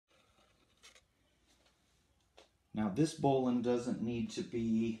Now this bowline doesn't need to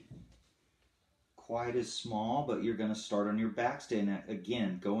be quite as small, but you're going to start on your backstay. And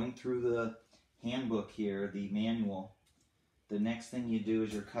again, going through the handbook here, the manual, the next thing you do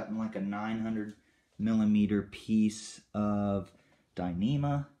is you're cutting like a 900mm piece of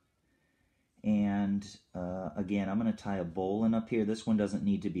Dyneema. And again, I'm going to tie a bowline up here. This one doesn't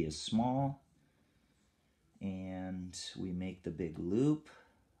need to be as small. And we make the big loop.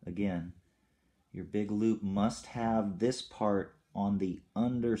 Again, your big loop must have this part on the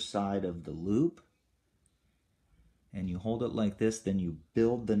underside of the loop. And you hold it like this, then you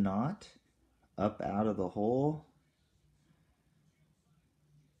build the knot up out of the hole,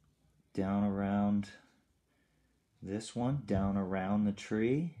 down around this one, down around the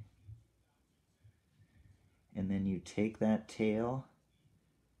tree, and then you take that tail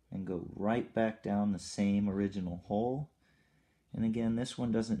and go right back down the same original hole. And again, this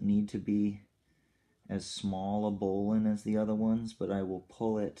one doesn't need to be as small a bowline as the other ones, but I will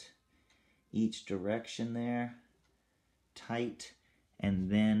pull it each direction there, tight,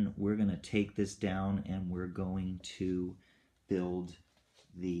 and then we're going to take this down and we're going to build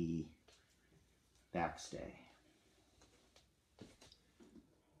the backstay.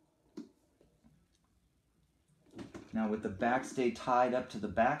 Now with the backstay tied up to the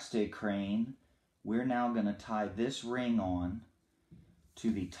backstay crane, we're now going to tie this ring on to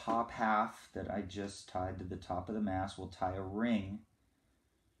the top half that I just tied to the top of the mast. We'll tie a ring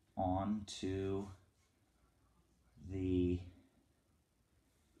on to the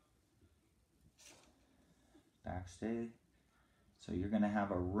backstay. So you're going to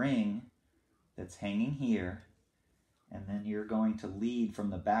have a ring that's hanging here, and then you're going to lead from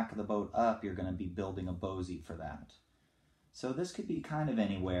the back of the boat up. You're going to be building a bowsy for that. So this could be kind of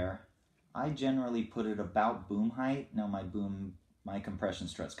anywhere. I generally put it about boom height. Now my compression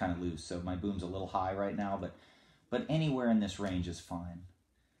strut's kind of loose, so my boom's a little high right now, but anywhere in this range is fine.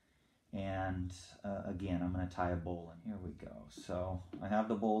 And again, I'm going to tie a bowline. Here we go. So I have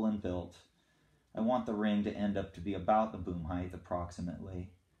the bowline built. I want the ring to end up to be about the boom height approximately.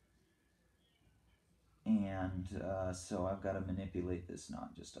 And so I've got to manipulate this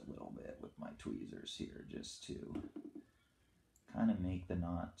knot just a little bit with my tweezers here, just to kind of make the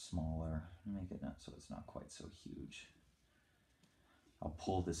knot smaller, make it not so it's not quite so huge. I'll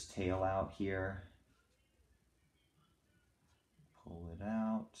pull this tail out here, pull it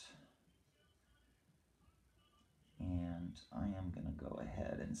out, and I am going to go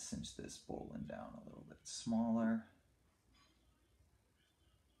ahead and cinch this bowline down a little bit smaller.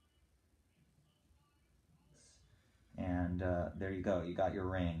 And there you go, you got your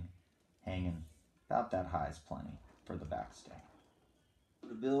ring hanging about that high is plenty for the backstay.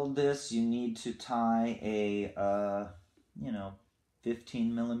 To build this, you need to tie a,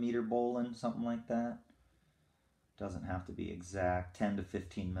 15mm bowline, something like that. Doesn't have to be exact, 10 to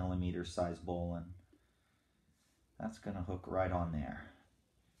 15mm size bowline. That's going to hook right on there.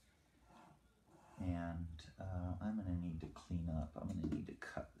 And I'm going to need to clean up. I'm going to need to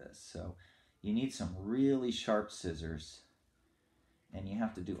cut this. So you need some really sharp scissors, and you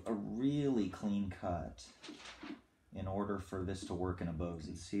have to do a really clean cut in order for this to work in a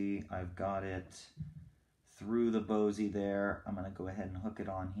bowsy. See, I've got it through the bowsy there. I'm going to go ahead and hook it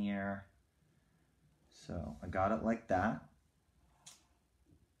on here. So I got it like that.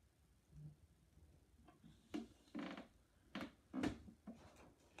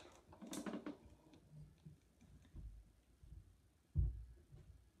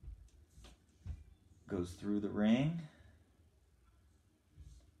 Goes through the ring.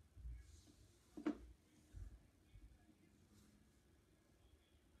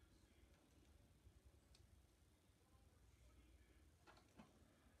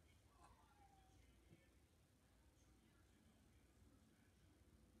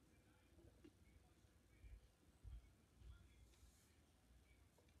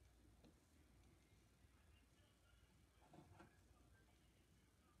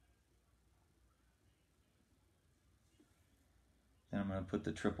 Then I'm going to put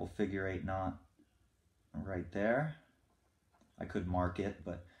the triple figure 8 knot right there. I could mark it,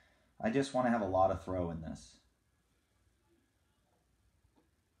 but I just want to have a lot of throw in this.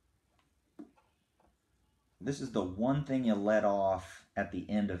 This is the one thing you let off at the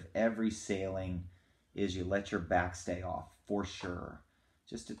end of every sailing, is you let your backstay off for sure,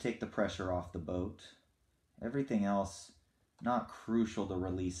 just to take the pressure off the boat. Everything else, not crucial to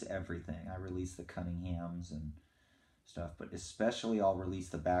release everything. I release the Cunninghams and stuff, but especially I'll release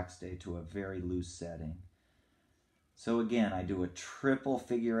the backstay to a very loose setting. So again, I do a triple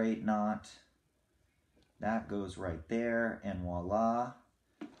figure 8 knot. That goes right there, and voila.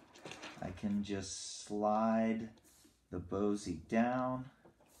 I can just slide the bosey down,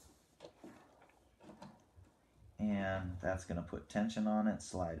 and that's going to put tension on it,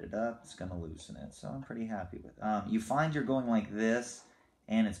 slide it up, it's going to loosen it. So I'm pretty happy with it. You find you're going like this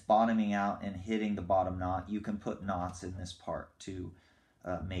and it's bottoming out and hitting the bottom knot. You can put knots in this part to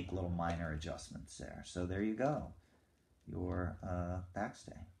make little minor adjustments there. So there you go, your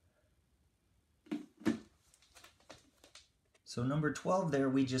backstay. So number 12 there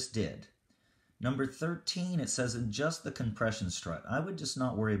we just did. Number 13, it says adjust the compression strut. I would just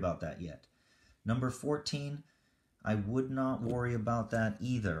not worry about that yet. Number 14, I would not worry about that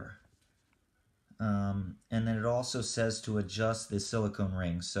either. And then it also says to adjust the silicone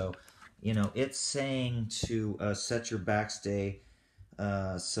ring. So, you know, it's saying to set your backstay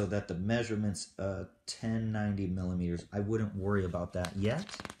so that the measurement's 1090 millimeters. I wouldn't worry about that yet.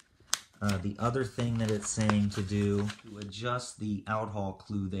 The other thing that it's saying to do, to adjust the outhaul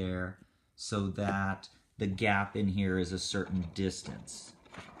clue there so that the gap in here is a certain distance.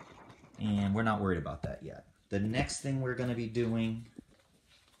 And we're not worried about that yet. The next thing we're going to be doing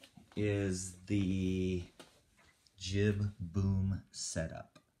is the jib boom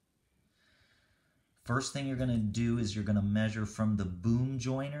setup. First thing you're going to do is you're going to measure from the boom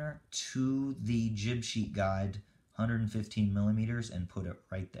joiner to the jib sheet guide 115 millimeters and put it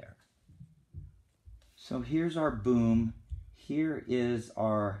right there. So here's our boom. Here is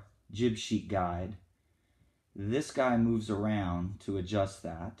our jib sheet guide. This guy moves around to adjust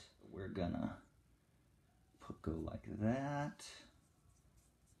that. We're gonna go like that.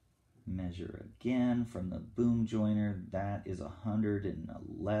 Measure again from the boom joiner. That is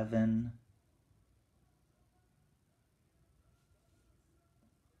 111.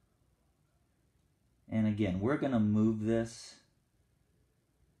 And again, we're gonna move this.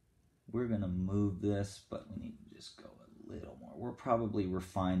 We're gonna move this, but we need to just go a little more. We'll probably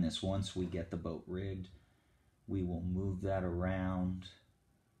refine this once we get the boat rigged. We will move that around.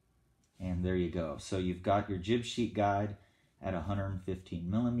 And there you go. So you've got your jib sheet guide at 115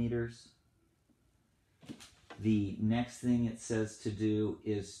 millimeters. The next thing it says to do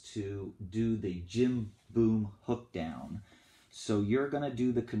is to do the jib boom hook down. So you're going to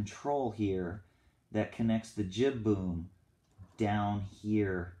do the control here that connects the jib boom down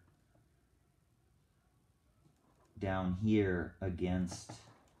here against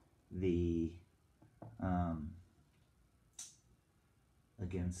the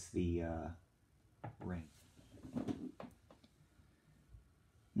ring.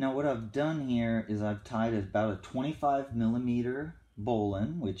 Now what I've done here is I've tied about a 25 millimeter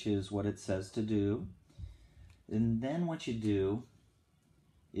bowline, which is what it says to do. And then what you do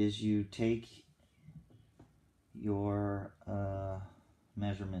is you take your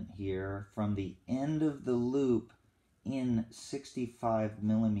measurement here from the end of the loop in 65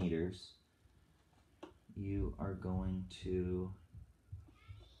 millimeters. You are going to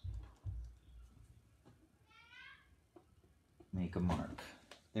make a mark.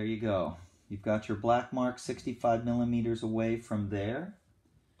 There you go. You've got your black mark 65 millimeters away from there.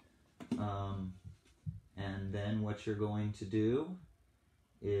 And then what you're going to do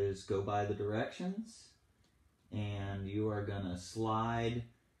is go by the directions, and you are going to slide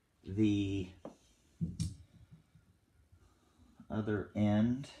the other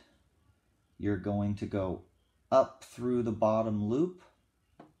end. You're going to go up through the bottom loop.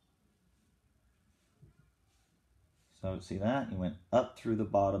 So see that? You went up through the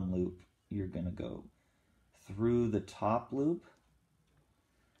bottom loop. You're going to go through the top loop,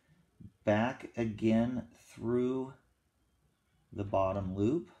 back again through the bottom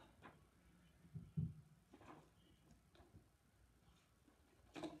loop,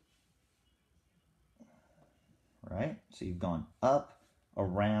 right? So you've gone up,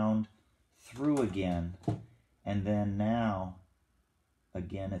 around, through again, and then now,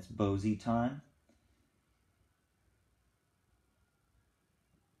 again, it's bosey time.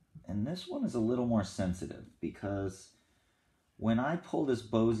 And this one is a little more sensitive because when I pull this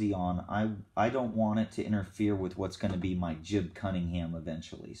bosey on, I don't want it to interfere with what's going to be my jib Cunningham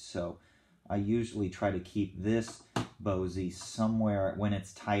eventually. So I usually try to keep this bosey somewhere, when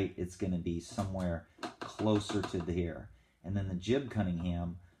it's tight, it's going to be somewhere closer to here. And then the jib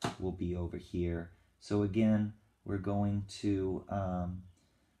Cunningham will be over here. So again, we're going to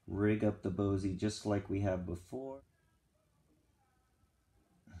rig up the bosey just like we have before.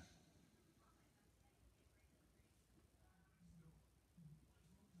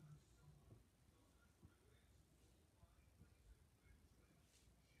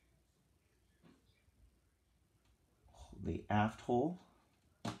 The aft hole,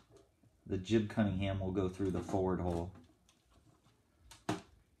 the jib Cunningham will go through the forward hole.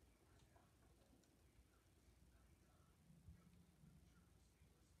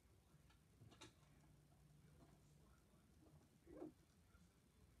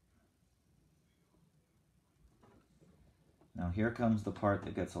 Now here comes the part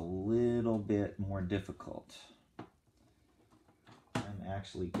that gets a little bit more difficult. I'm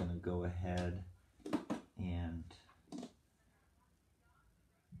actually going to go ahead and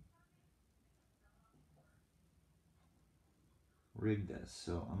rig this.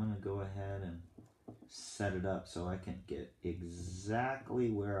 So I'm going to go ahead and set it up so I can get exactly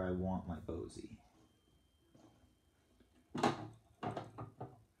where I want my bosey.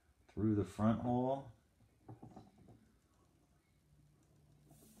 Through the front hole.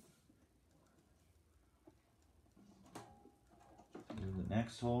 Through the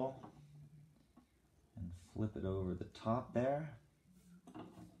next hole. And flip it over the top there.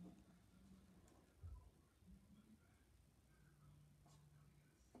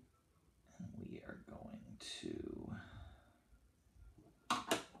 To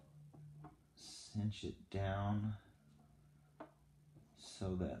cinch it down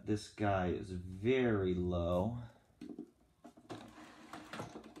so that this guy is very low.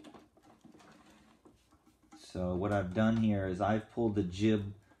 So what I've done here is I've pulled the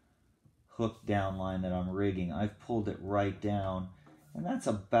jib hook down line that I'm rigging. I've pulled it right down, and that's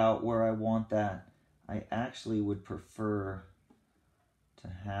about where I want that. I actually would prefer to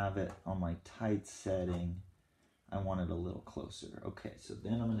have it on my tight setting. I want it a little closer. Okay, so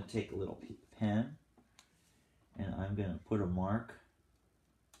then I'm going to take a little pen and I'm going to put a mark.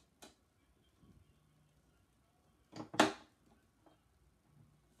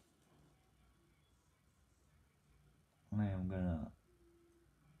 I am going to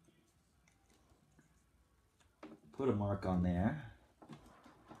put a mark on there.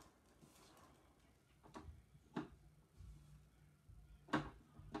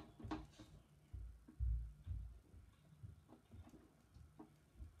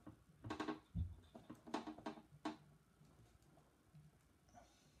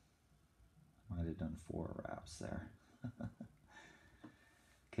 Might have done 4 wraps there.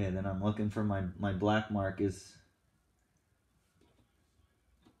 Okay, then I'm looking for my black mark is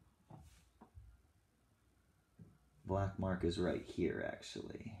right here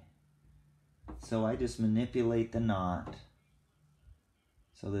actually. So I just manipulate the knot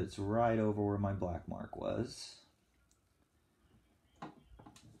so that it's right over where my black mark was.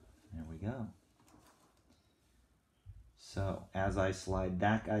 There we go. So as I slide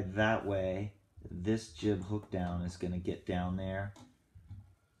that guy that way, this jib hook down is going to get down there.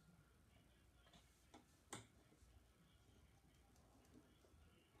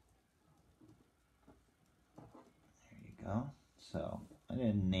 There you go. So I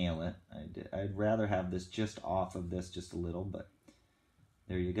didn't nail it. I'd rather have this just off of this just a little, but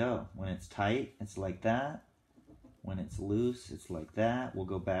there you go. When it's tight, it's like that. When it's loose, it's like that. We'll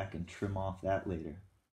go back and trim off that later.